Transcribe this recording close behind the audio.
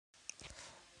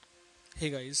Hey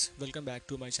guys, welcome back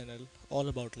to my channel all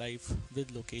about life with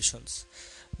locations.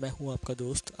 मैं हूं आपका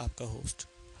दोस्त, आपका होस्ट।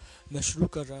 मैं शुरू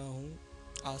कर रहा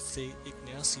हूं आज से एक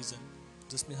नया सीज़न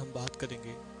जिसमें हम बात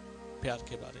करेंगे प्यार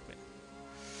के बारे में।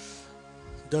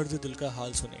 दर्द दिल का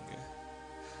हाल सुनेंगे।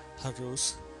 हर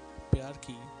रोज़ प्यार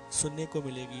की सुनने को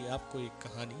मिलेगी आपको एक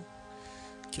कहानी,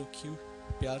 क्योंकि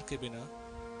प्यार के बिना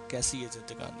कैसी ये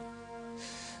जिंदगानी।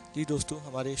 जी दोस्तों,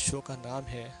 हमारे शो का नाम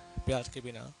है प्यार के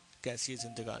बिना कैसी ये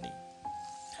जिंदगानी।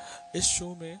 इस शो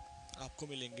में आपको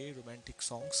मिलेंगे रोमांटिक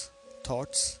सॉन्ग्स,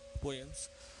 थॉट्स, पोएम्स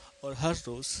और हर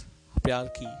रोज़ प्यार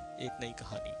की एक नई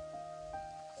कहानी।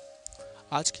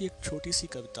 आज की एक छोटी सी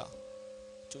कविता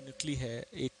जो निकली है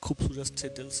एक खूबसूरत से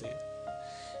दिल से,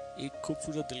 एक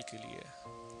खूबसूरत दिल के लिए।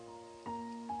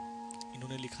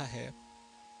 इन्होंने लिखा है,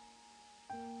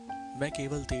 मैं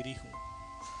केवल तेरी हूँ,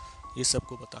 ये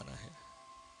सबको बताना है।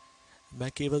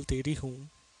 मैं केवल तेरी हूँ,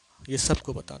 ये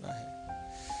सबको बताना है।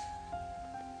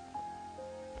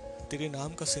 तेरे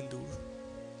नाम का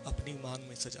सिंदूर अपनी मांग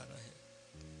में सजाना है।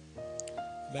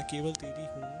 मैं केवल तेरी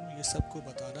हूँ, ये सबको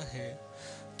बताना है।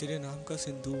 तेरे नाम का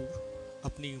सिंदूर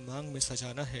अपनी मांग में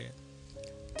सजाना है।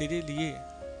 तेरे लिए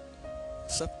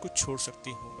सब कुछ छोड़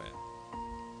सकती हूँ मैं।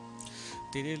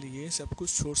 तेरे लिए सब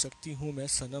कुछ छोड़ सकती हूँ मैं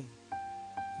सनम,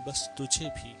 बस तुझे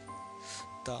भी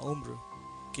ताउम्र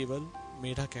केवल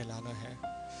मेरा कहलाना है।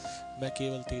 मैं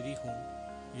केवल तेरी हूँ,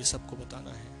 ये सबको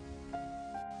बताना है।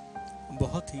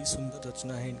 बहुत ही सुंदर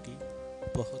रचना है इनकी,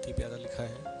 बहुत ही प्यारा लिखा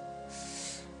है।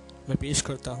 मैं पेश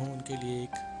करता हूँ उनके लिए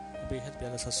एक बेहद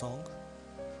प्यारा सा song.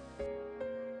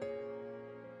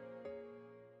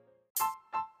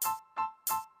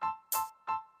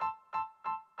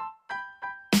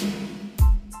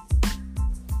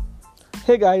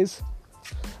 Hey guys,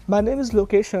 my name is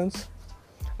Locations.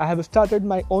 I have started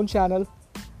my own channel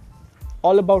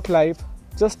all about life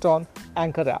just on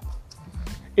Anchor app.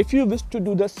 If you wish to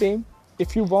do the same,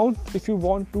 if you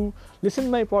want to listen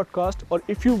my podcast, or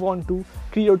if you want to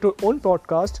create your own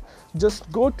podcast, just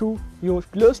go to your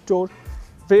Play Store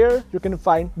where you can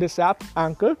find this app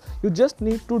Anchor. You just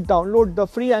need to download the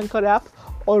free Anchor app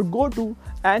or go to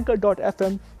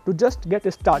anchor.fm to just get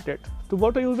started. So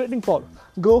what are you waiting for?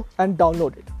 Go and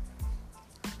download it.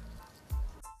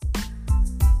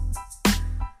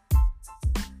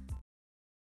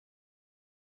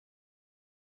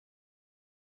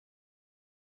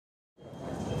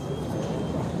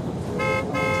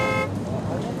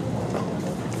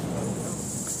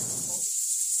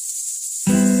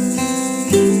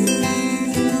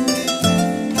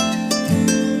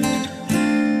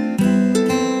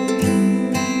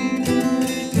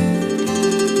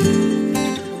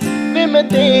 मैं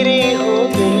तेरी हो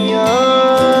गईया,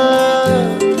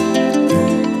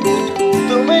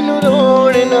 तू मैनू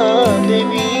road ना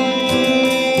देवी।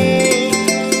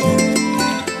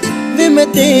 वे मैं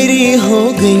तेरी हो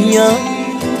गईया,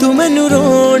 तू मैनू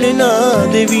रोड़ ना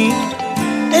देवी।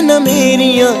 इन्हां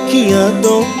मेरियां अखियां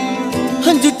तो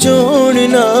हंझू चोण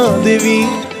ना देवी।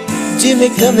 जिवें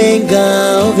कवेंगा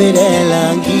उवें रह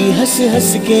लांगी, हंस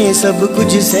हंस के सब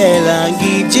कुछ सह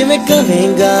लांगी। जिवें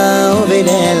कवेंगा उवें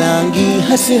रह लांगी,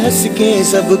 हंस हंस के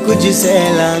सब कुछ सह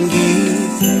लांगी।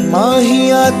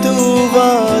 माहिया तू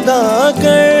वादा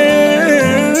कर,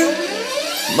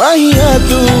 माहिया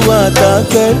तू वादा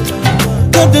कर,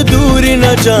 कद दूर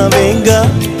न जावेंगा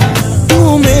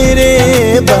तू मेरे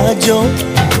बाजों,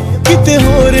 किते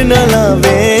होर न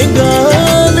लावेंगा।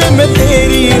 मैं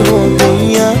तेरी हो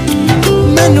गईया,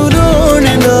 मैनू रोण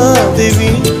ना देवी।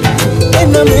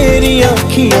 इन्हां मेरी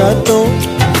अखियां तो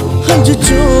हंझ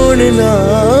छोड़ ना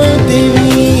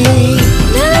देवी।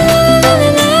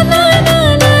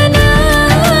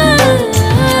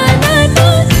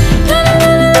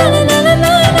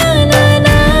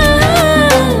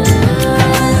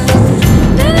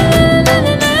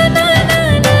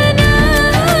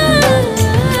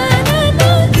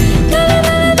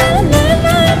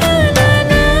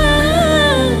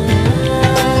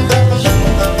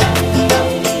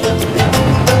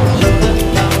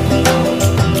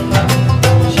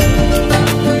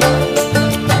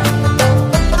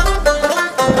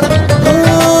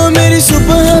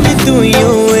 सुबह भी तू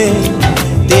है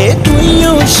ते तू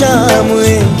शाम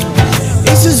है।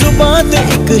 इस जुबान ते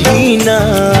एक ही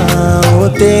नाम, वो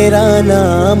तेरा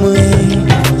नाम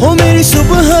है। हो मेरी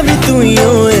सुबह भी तू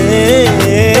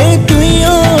है,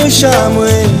 तू शाम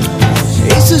है।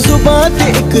 इस जुबान ते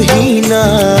एक ही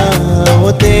नाम,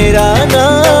 वो तेरा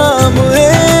नाम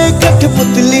है।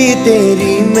 कठपुतली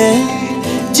तेरी मैं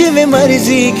जिवें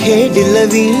मर्जी खेड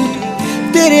लवी,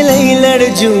 तेरे लिए लड़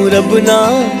जू रब ना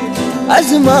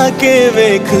आजमा के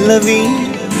वेख लवी।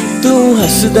 तू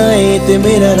हसदा है ते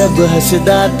मेरा रब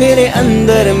हसदा, तेरे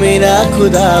अंदर मेरा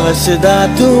खुदा वसदा।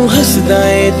 तू हसदा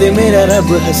है ते मेरा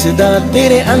रब हसदा,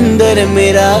 तेरे अंदर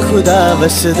मेरा खुदा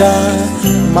वसदा।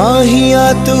 माहिया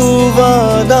तू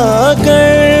वादा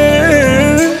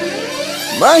कर,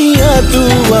 माहिया तू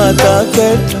वादा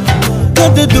कर,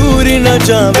 कद दूर न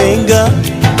जावेंगा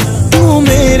तू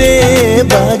मेरे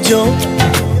बाजों,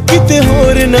 किते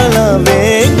होर न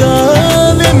लावेंगा।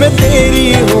 वे मैं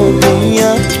तेरी हो गईया,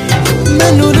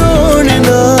 मैनू रोन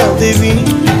ना देवी,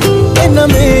 इन्हां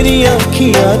मेरी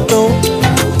अखियां तो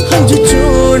हंझ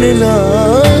चोण ना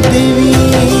देवी।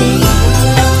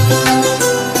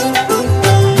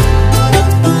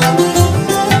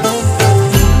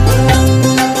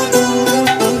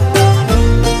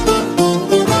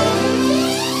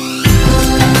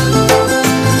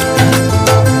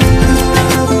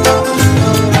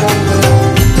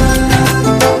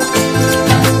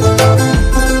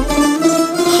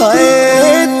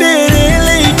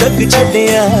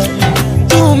 छड्डिया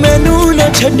तू मैनू ना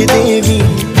छड्ड देवी,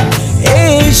 ए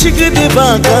इश्क दे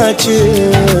बागां च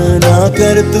ना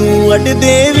कर तू अड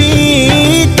देवी।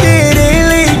 तेरे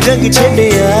लिए जग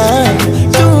छड्डिया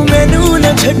तू मैनू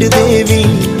ना छड्ड देवी,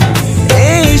 ए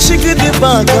इश्क दे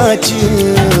बागां च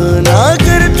ना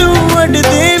कर तू अड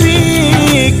देवी।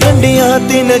 कंडियां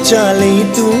ते नचा लई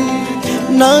तू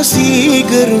ना सी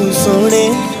करूं सोने,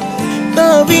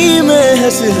 तां भी मैं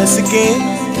हस हस के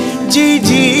जी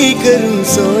जी करूं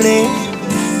सोने।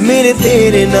 मेरे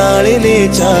तेरे नाल ने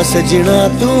चा सजना,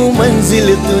 तू मंजिल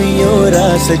तू ही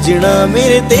राह सजना।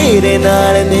 मेरे तेरे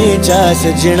नाल ने चा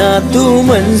सजना, तू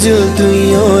मंजिल तू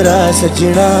ही राह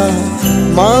सजना।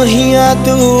 माहिया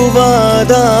तू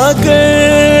वादा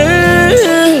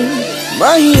कर,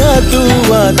 माहिया तू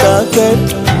वादा कर,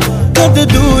 कद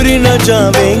दूर न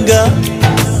जावेंगा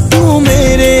तू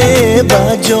मेरे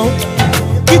बाजों,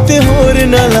 किते होर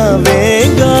न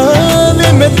लावेंगा।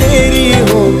 वे मैं तेरी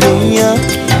हो गईया,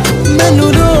 मैनू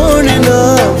रोन ना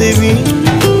देवी,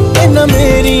 इन्हां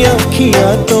मेरी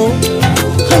अखियां तो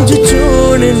हंझ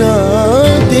चोण ना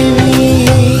देवी।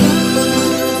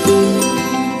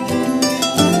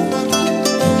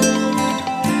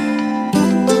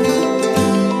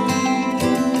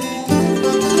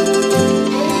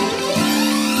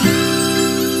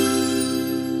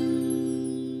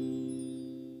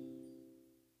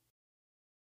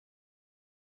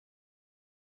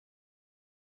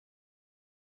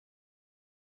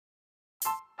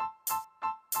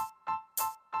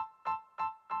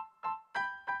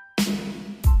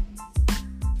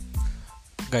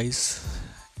 गाइस,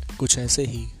 कुछ ऐसे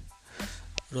ही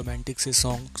रोमांटिक से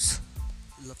सॉन्ग्स,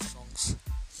 लव सॉन्ग्स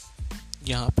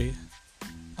यहाँ पे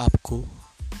आपको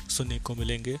सुनने को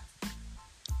मिलेंगे।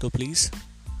 तो प्लीज़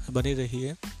बने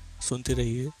रहिए, सुनते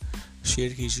रहिए,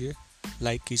 शेयर कीजिए,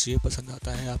 लाइक कीजिए पसंद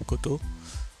आता है आपको तो,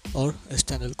 और इस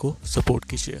चैनल को सपोर्ट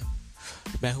कीजिए।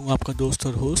 मैं हूँ आपका दोस्त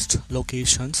और host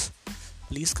locations.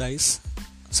 Please guys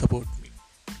support me.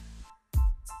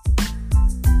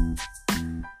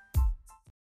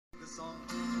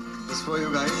 Just for you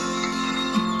guys,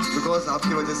 because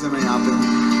आपकी वजह से मैं यहाँ पे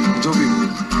हूँ, जो भी हूँ।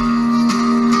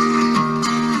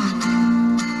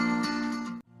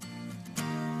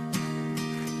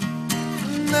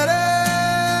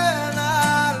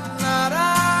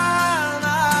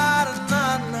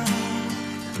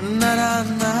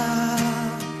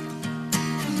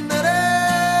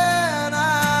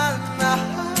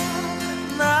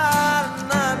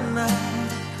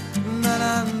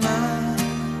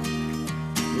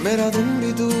 मेरा दिन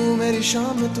भी तू, मेरी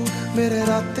शाम तू, मेरे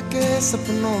रात के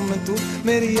सपनों में तू,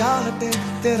 मेरी आहटे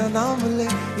तेरा नाम ले,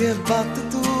 ये बात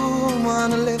तू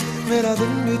मान ले। मेरा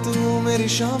दिन भी तू, मेरी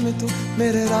शाम तू,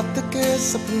 मेरे रात के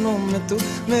सपनों में तू,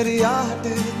 मेरी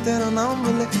आहटे तेरा नाम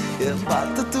ले, ये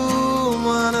बात तू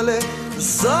मान ले।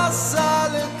 100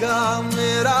 साल का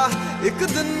मेरा एक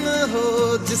दिन हो,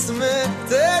 जिसमें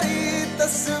तेरी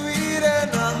तस्वीरें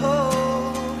ना हो।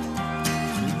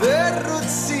 बेरुख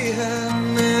सी है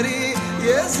मेरी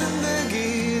ये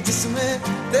जिंदगी, जिसमें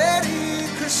तेरी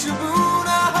खुशबू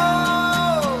ना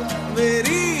हो।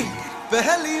 मेरी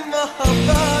पहली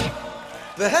मोहब्बत,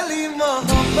 पहली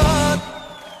मोहब्बत,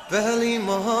 पहली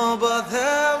मोहब्बत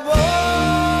है वो।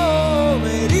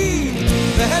 मेरी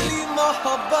पहली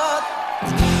मोहब्बत,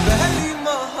 पहली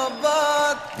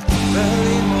मोहब्बत,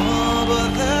 पहली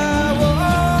मोहब्बत है वो।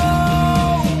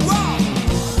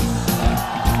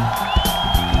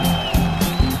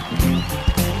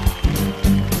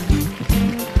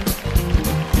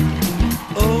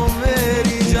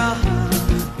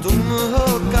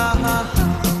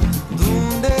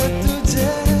 ढूंढे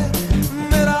तुझे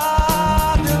मेरा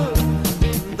दिल,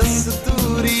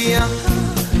 दस्तूरियां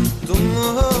तुम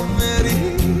हो।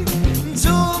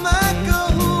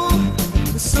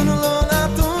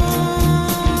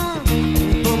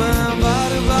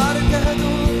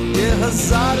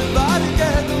 हजार बार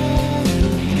कह दूं,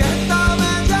 कहता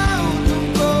मैं जाऊं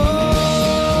तुमको।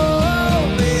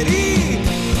 मेरी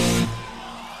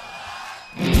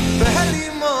पहली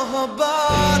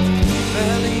मोहब्बत,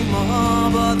 पहली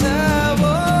मोहब्बत है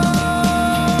वो।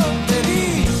 मेरी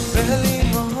पहली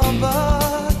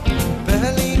मोहब्बत,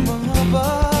 पहली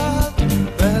मोहब्बत,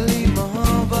 पहली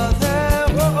मोहब्बत है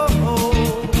वो।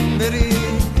 मेरी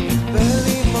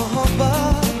पहली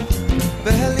मोहब्बत,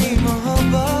 पहली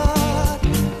मोहब्बत,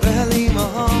 पहली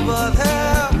मोहब्बत है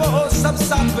वो। सब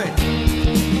साथ में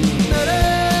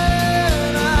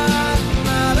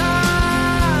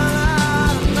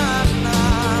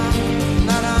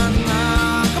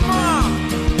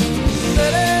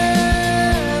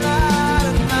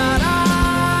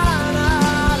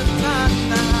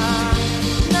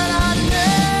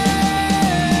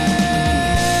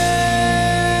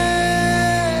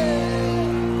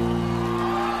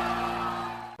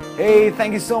Hey,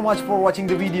 thank you so much for watching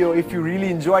the video. If you really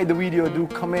enjoyed the video, do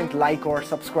comment, like or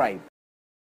subscribe.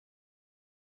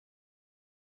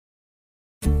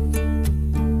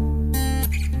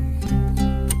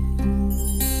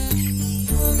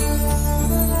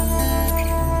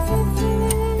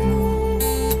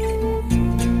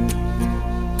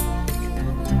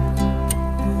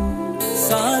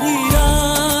 सारी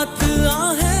रात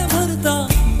आहें भरता,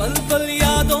 पल पल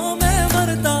यादों में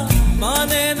मरता,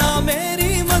 माने ना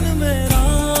मेरी मन मेरा।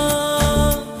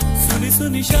 सुनी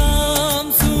सुनी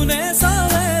शाम सुने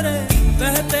सवेरे,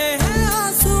 बहते हैं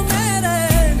आंसू मेरे,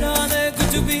 जाने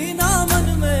कुछ भी ना मन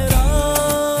मेरा।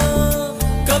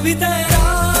 कभी तेरा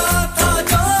था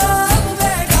जो अब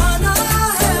बेगाना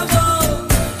है वो,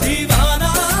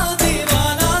 दीवाना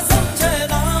दीवाना समझे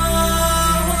ना।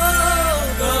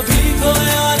 कभी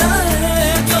खोया रहे,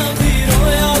 कभी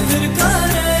रोया फिर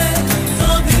करे,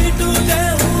 कभी टूटे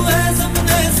हुए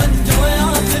सपने संजोया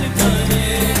फिर करे।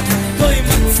 कोई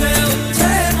मुझसे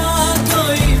उलझे ना,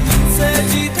 कोई मुझसे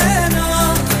जीते ना,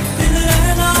 दिन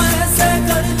रहना ऐसे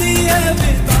कर दिए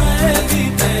बिताए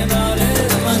बीते ना रे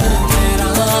मन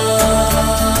तेरा।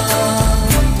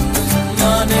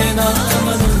 माने ना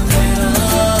मन तेरा।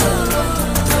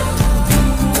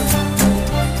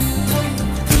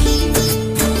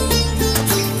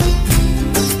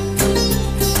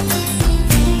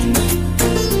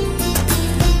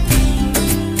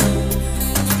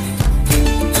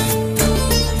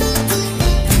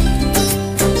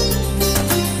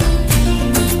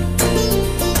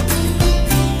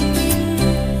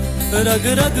 रग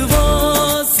रग वो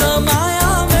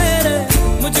समाया मेरे,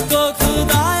 मुझको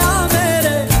खुदाया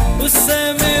मेरे, उससे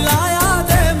मिलाया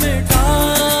दे मिठा।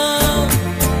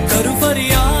 करूं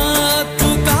फरियाद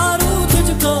पुकारूं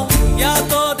तुझको, या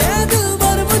तो दे दिल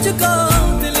भर मुझको,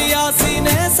 दिल या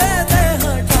सीने से दे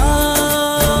हटा।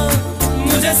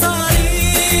 मुझे सारी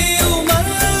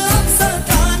उम्र अब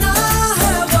सताना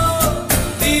है वो,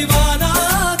 दीवाना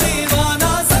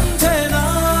दीवाना समझे ना।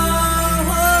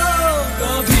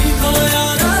 कभी खोया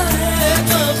रहे,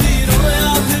 कभी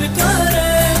रोया फिर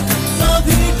करे,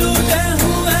 कभी टूटे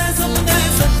हुए सपने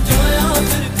संजोया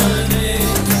फिर करे।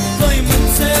 कोई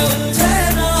मुझसे उलझे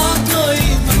ना, कोई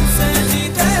मुझसे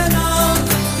जीते ना,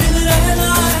 दिन रहना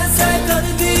ऐसे कर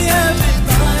दिए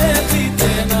बिताए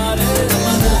बीते ना रे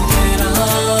मन तेरा।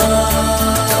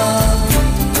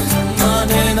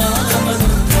 माने ना मन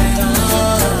तेरा।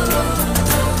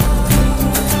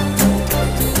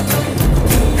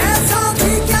 ऐसा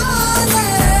भी क्या रे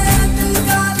दिल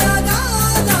का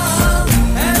लगाना,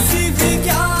 ऐसी भी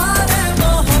क्या रे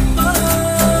मोहब्बत।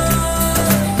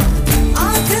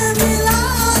 आंखें मिला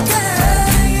के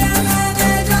ये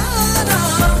मैंने जाना,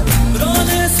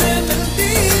 रोने से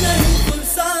मिलती नहीं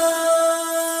फुर्सत।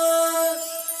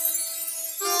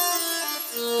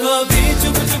 कभी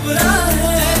चुप चुप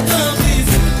रहे, कभी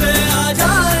जिद पे आ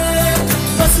जाए,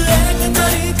 बस एक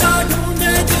तरीका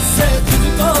ढूंढे जिससे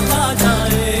तुझको पा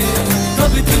जाए।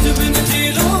 कभी तुझ बिन जी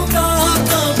लूंगा,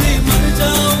 कभी मर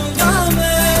जाऊंगा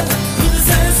मैं, खुद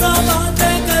से सौ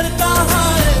बातें करता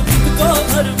है खुद को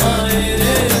भरमाए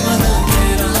रे मन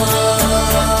तेरा।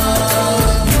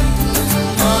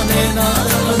 माने ना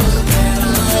मन तेरा।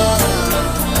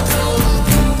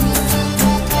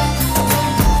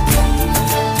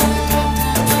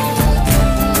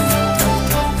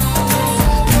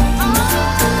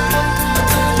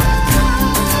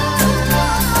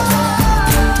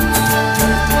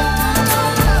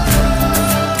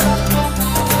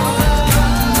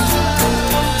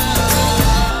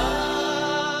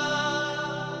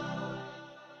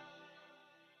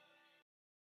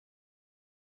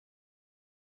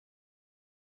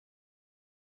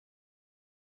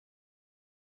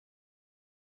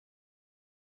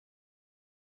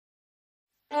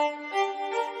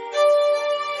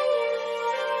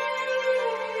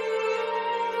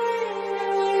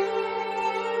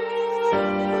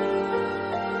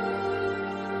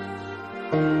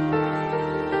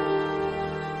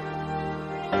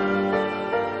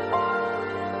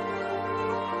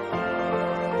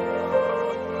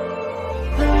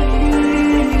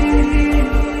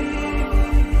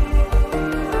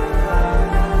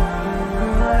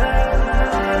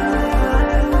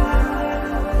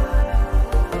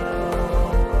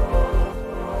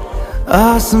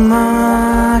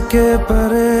 आसमां के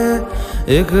परे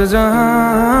एक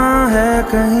जहां है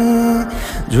कहीं,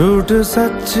 झूठ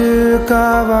सच का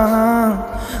वहां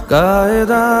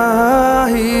कायदा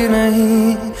ही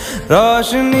नहीं।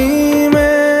 रोशनी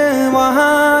में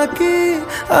वहां की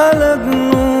अलग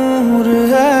नूर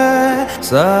है,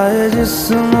 साए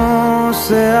जिस्मों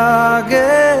से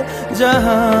आगे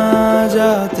जहां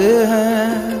जाते हैं।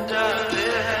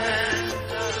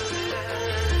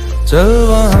 चल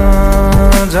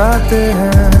वहाँ जाते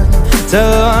हैं, चल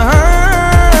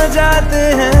वहाँ जाते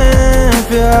हैं,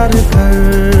 प्यार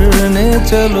करने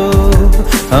चलो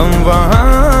हम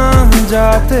वहाँ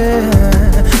जाते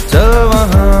हैं। चल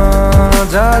वहाँ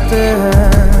जाते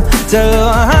हैं, चल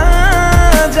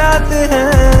वहाँ जाते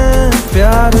हैं,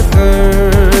 प्यार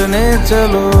करने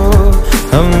चलो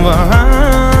हम वहाँ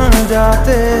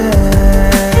जाते हैं।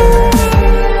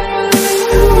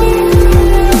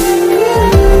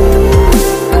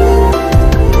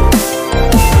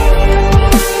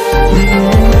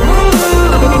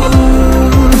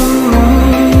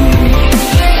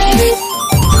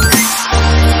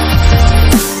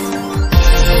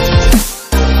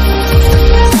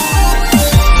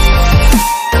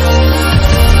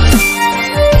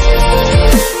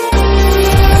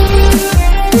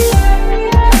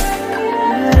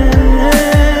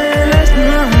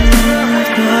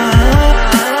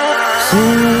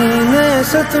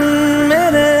 तुम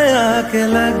मेरे आके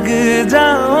लग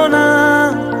जाओ ना,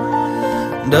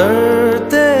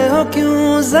 डरते हो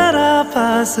क्यों जरा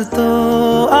पास तो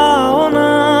आओ ना।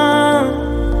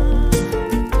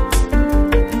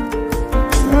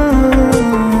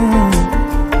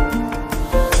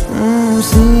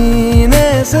 सीने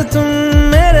से तुम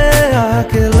मेरे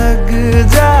आके लग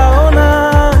जाओ ना,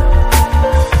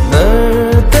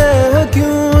 डरते हो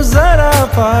क्यों जरा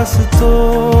पास तो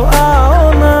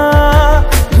आओ ना।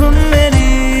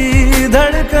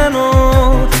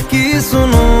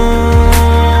 सुनो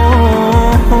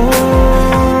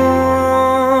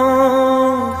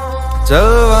चल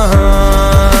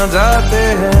वहाँ जाते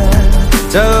हैं,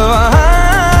 चल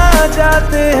वहाँ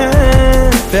जाते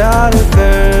हैं, प्यार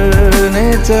करने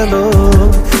चलो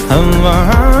हम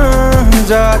वहाँ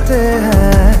जाते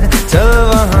हैं। चल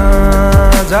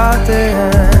वहाँ जाते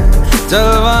हैं, चल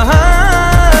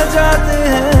वहाँ जाते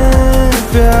हैं,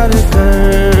 प्यार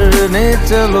करने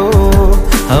चलो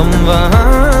हम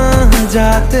वहाँ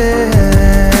जाते हैं।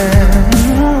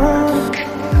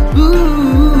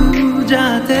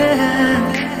 जाते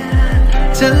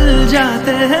हैं, चल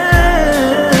जाते हैं।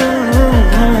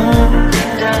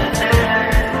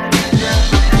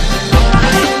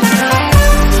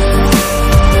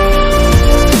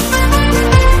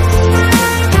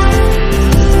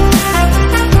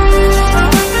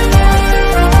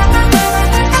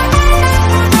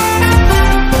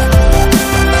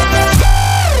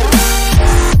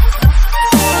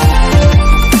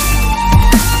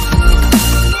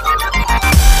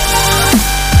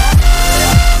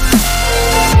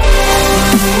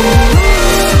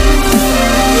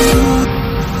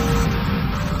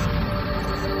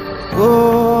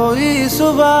 कोई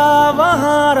सुबह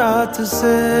वहाँ रात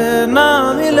से ना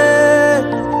मिले,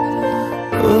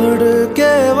 उड़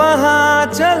के वहाँ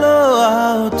चलो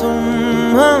आओ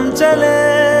तुम हम चले।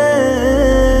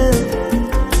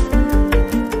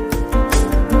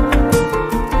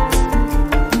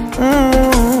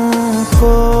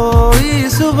 कोई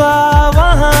सुबह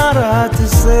वहाँ रात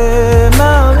से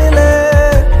ना मिले,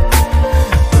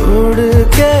 उड़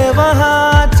के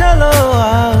वहाँ चलो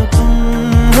आओ तुम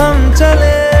हम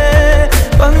चले।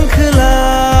 पंख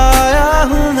लाया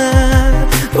हूँ मैं,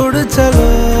 उड़ चलो।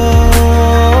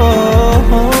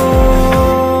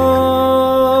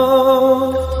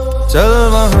 चल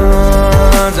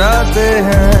वहाँ जाते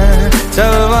हैं,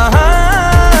 चल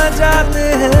वहाँ जाते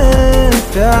हैं,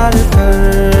 प्यार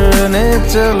करने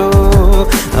चलो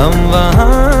हम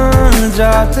वहाँ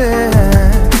जाते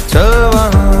हैं। चल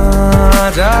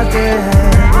वहाँ जाते हैं,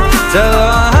 चल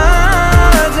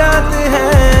वहाँ जाते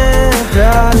हैं,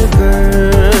 प्यार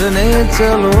करने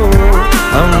चलो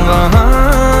हम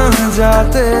वहाँ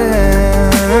जाते हैं।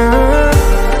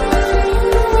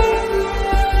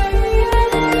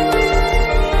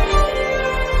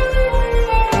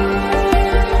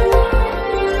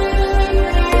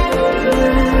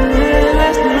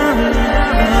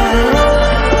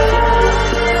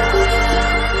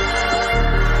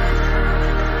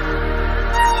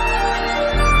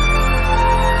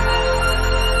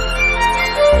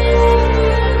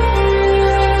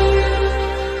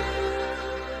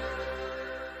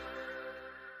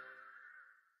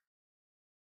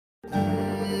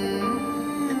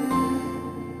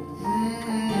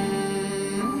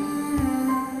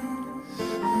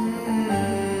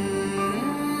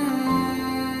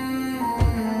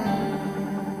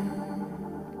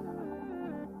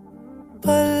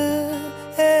 पल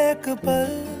एक पल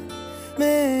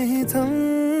में ही थम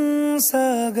सा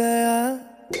गया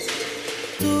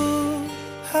तू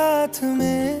हाथ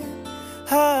में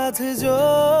हाथ जो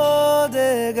दे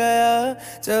गया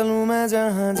चलूं मैं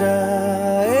जहां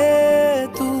जाए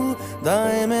तू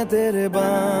दाएं में तेरे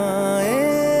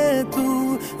बाएं तू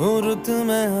रुत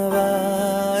में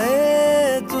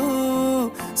हवाए तू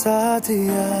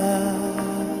साथिया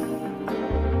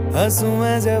हंसूं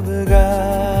मैं जब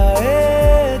गाए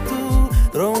तू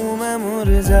रोऊं मैं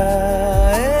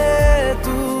मुरझाए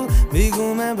तू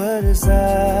भीगूं मैं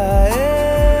बरसाए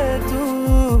तू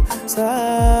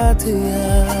साथिया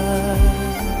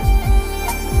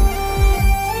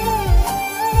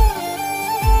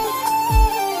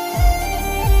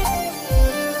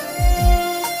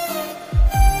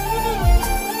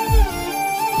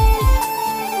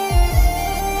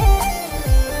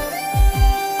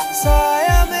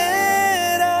साया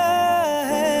मेरा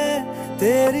है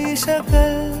तेरी शक्ल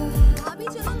अभी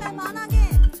चलो मेहमान आ गए।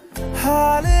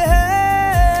 हाल है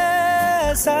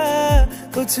ऐसा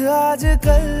कुछ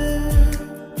आजकल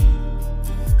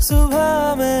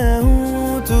सुबह मैं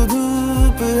हूँ तू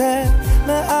धूप है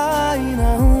मैं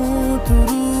आईना हूँ तू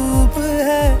रूप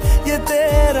है ये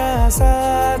तेरा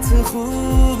साथ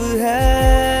खूब है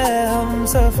हम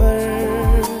सफर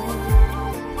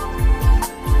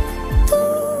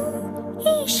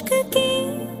इश्क के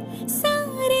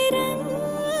सारे रंग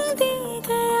दे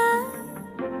गया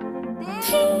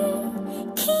फिर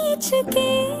खींच के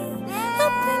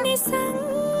अपने संग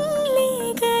ले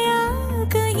गया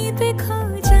कहीं पे खो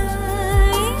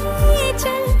जाए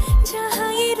चल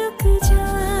जहाँ ये रुक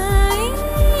जाए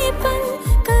पल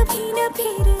कभी न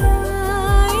फिर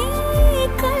आए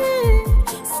कल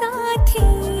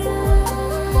साथिया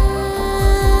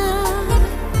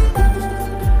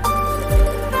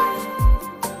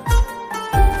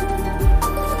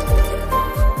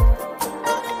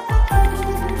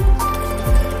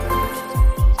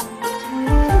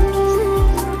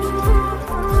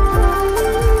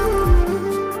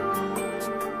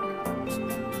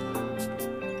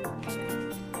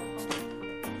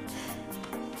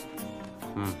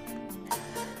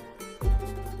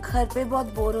घर पे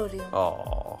बहुत बोर हो रही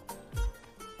हूँ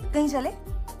कहीं चले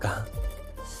कहाँ?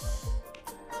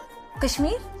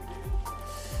 कश्मीर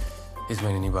इस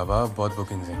महीने नहीं बाबा बहुत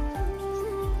बुकिंग्स हैं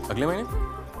अगले महीने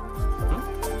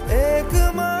एक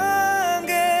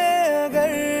मांगे अगर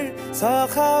 100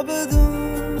 ख्वाब दूं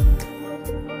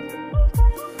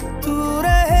तू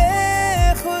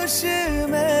रहे खुश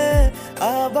मैं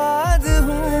आबाद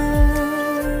हूँ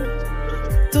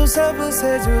तू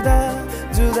सबसे जुदा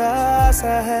जुदा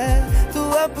सा है तू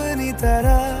अपनी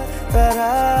तरह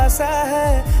सा है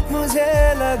मुझे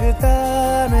लगता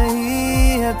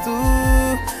नहीं है तू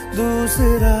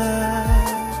दूसरा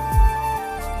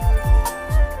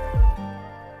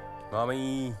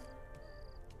मामी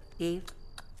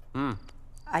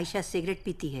आयशा सिगरेट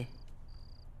पीती है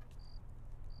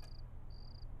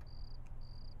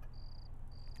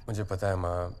मुझे पता है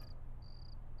माँ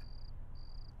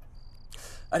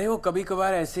अरे वो कभी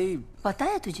कभार ऐसे ही पता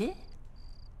है तुझे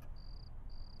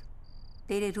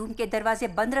तेरे रूम के दरवाजे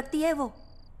बंद रखती है वो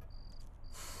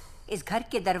इस घर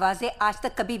के दरवाजे आज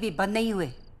तक कभी भी बंद नहीं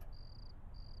हुए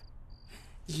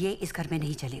ये इस घर में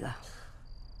नहीं चलेगा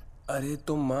अरे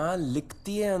तो माँ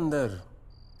लिखती है अंदर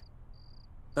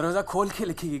दरवाजा खोल के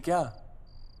लिखेगी क्या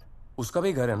उसका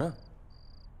भी घर है ना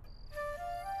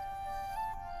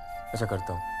ऐसा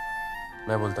करता हूँ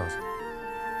मैं बोलता हूँ उसे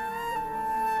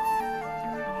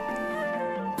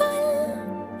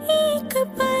एक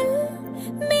पल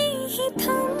में ही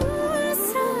थम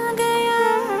सा गया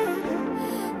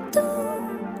तू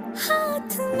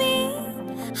हाथ में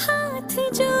हाथ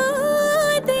जो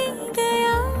दे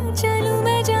गया चलूं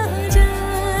मैं जहाँ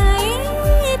जाए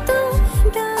तू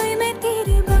दाएं में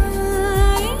तेरे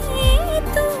बाएं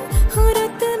तू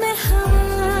हुरत में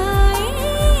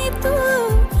हवाए तू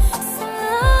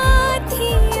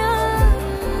साथिया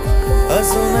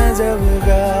हंसूं मैं जब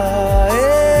गाए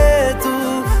तू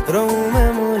रोऊं मैं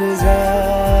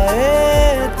मुरझाए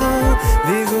तू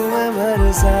भीगूं मैं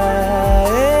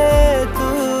बरसाए तू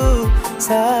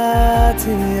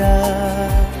साथिया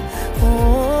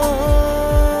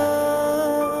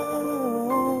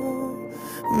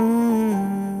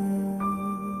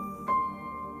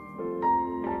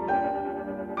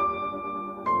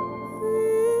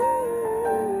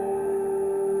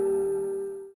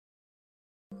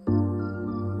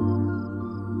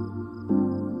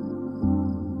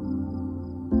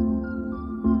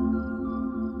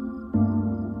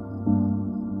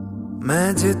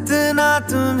मैं जितना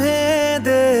तुम्हें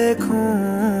देखूं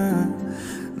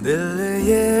दिल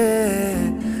ये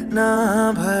ना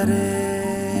भरे,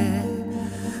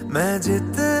 मैं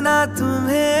जितना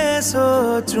तुम्हें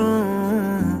सोचूं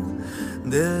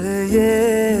दिल ये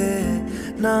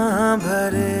ना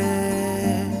भरे।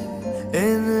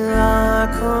 इन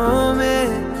आँखों में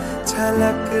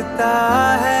छलकता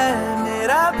है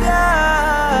मेरा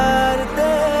प्यार,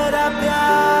 तेरा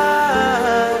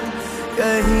प्यार,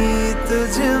 कहीं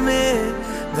तुझ में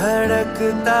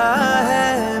धड़कता है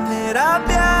मेरा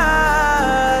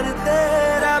प्यार,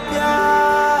 तेरा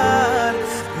प्यार,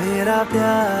 मेरा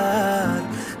प्यार,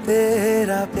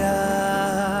 तेरा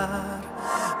प्यार।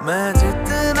 मैं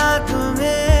जितना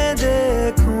तुम्हें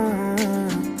देखूं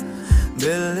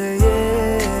दिल ये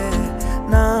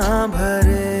ना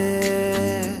भरे,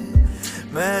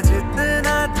 मैं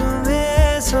जितना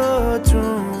तुम्हें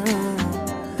सोचूं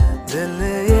दिल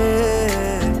ये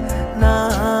ना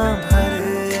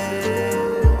भरे।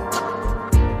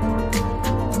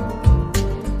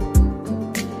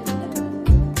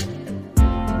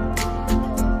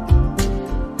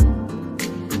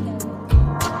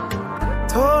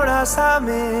 थोड़ा सा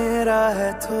मेरा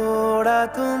है थोड़ा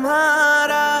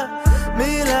तुम्हारा,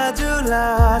 मिला जुला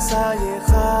सा ये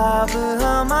ख्वाब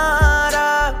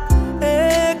हमारा।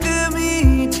 एक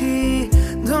मीठी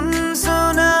धुन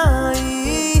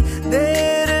सुनाई दे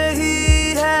रही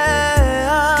है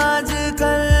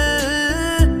आजकल,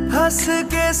 हंस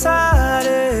के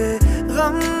सारे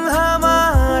गम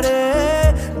हमारे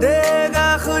देगा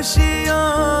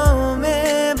खुशियों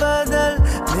में बदल।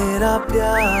 मेरा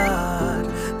प्यार,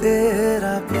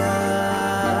 तेरा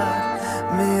प्यार,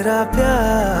 मेरा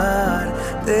प्यार,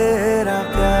 तेरा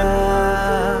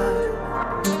प्यार।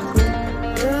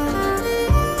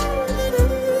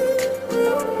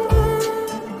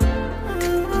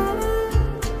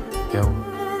 क्या हुआ?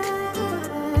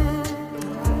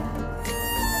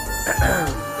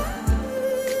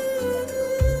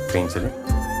 कहीं चले?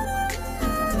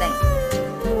 नहीं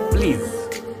प्लीज।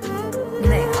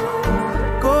 नहीं।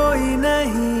 कोई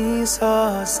नहीं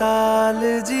 100 साल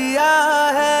जिया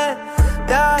है,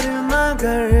 प्यार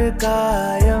मगर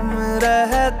कायम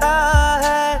रहता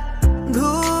है।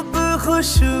 धूप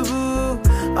खुशबू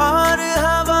और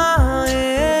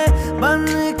हवाएं बन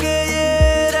के ये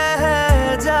रह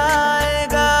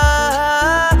जाएगा,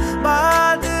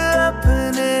 बाद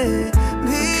अपने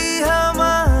भी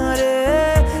हमारे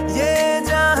ये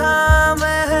जहां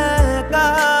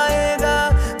महकाएगा।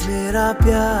 मेरा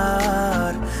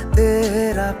प्यार,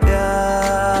 तेरा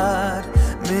प्यार,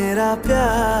 मेरा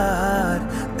प्यार,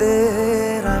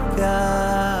 तेरा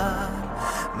प्यार।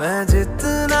 मैं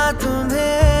जितना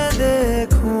तुम्हें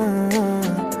देखूं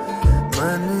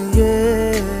मन ये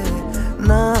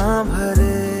ना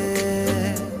भरे,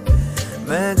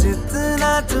 मैं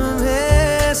जितना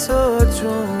तुम्हें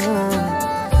सोचूं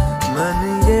मन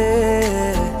ये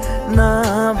ना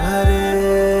भरे।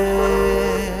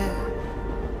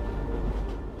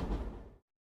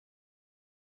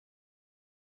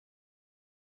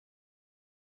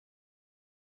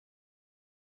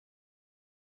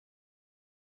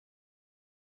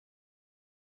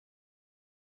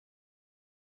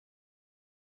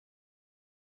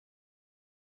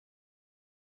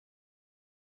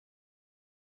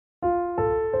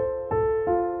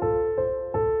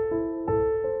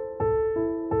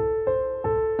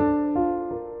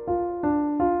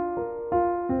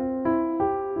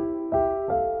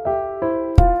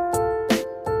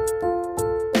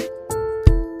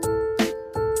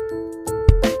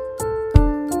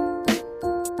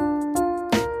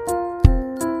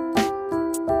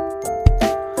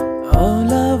 Oh,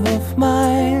 love of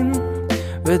mine,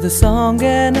 with a song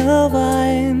and a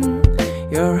wine,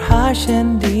 you're harsh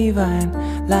and divine,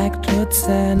 like truths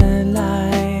and a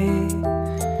lie.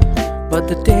 But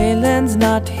the tail end's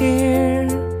not here,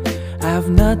 I have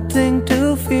nothing to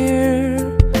fear,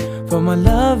 for my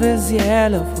love is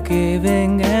yellow,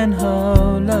 forgiving and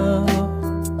hollow.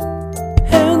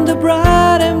 And the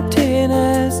bright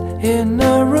emptiness in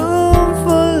a room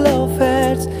full of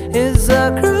heads is a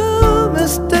cruel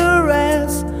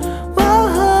mistress. Whoa,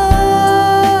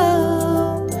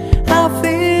 I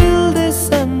feel this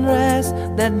unrest,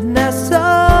 that nest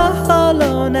of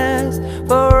hollowness,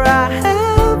 for I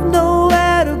have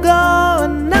nowhere to go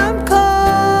and I'm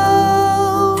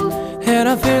cold, and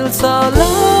I feel so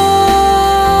lonely,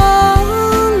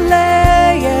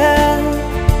 yeah.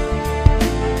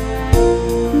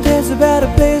 There's a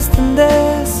better place than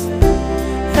this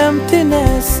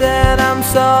emptiness, and I'm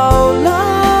so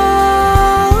lost.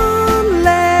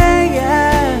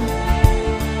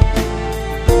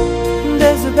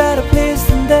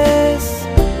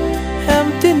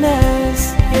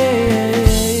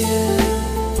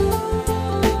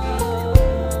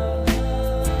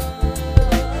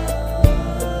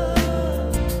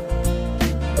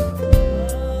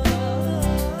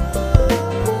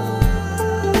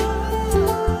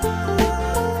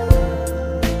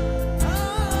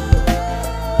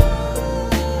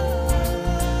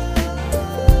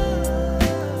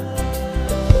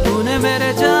 तूने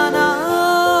मेरे जाना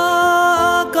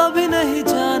कभी नहीं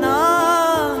जाना,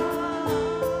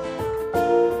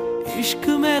 इश्क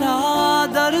मेरा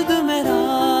दर्द मेरा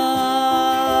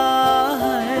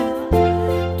है।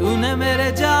 तूने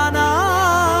मेरे जाना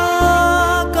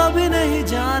कभी नहीं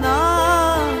जाना,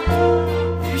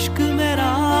 इश्क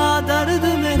मेरा दर्द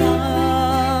मेरा,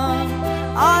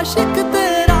 आशिक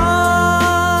तेरा।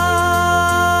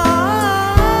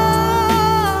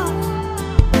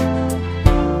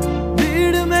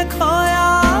 भीड़ में खोया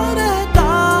रहता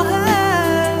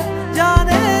है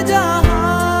जाने जहां,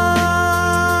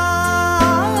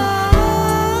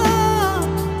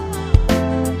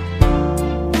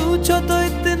 पूछो तो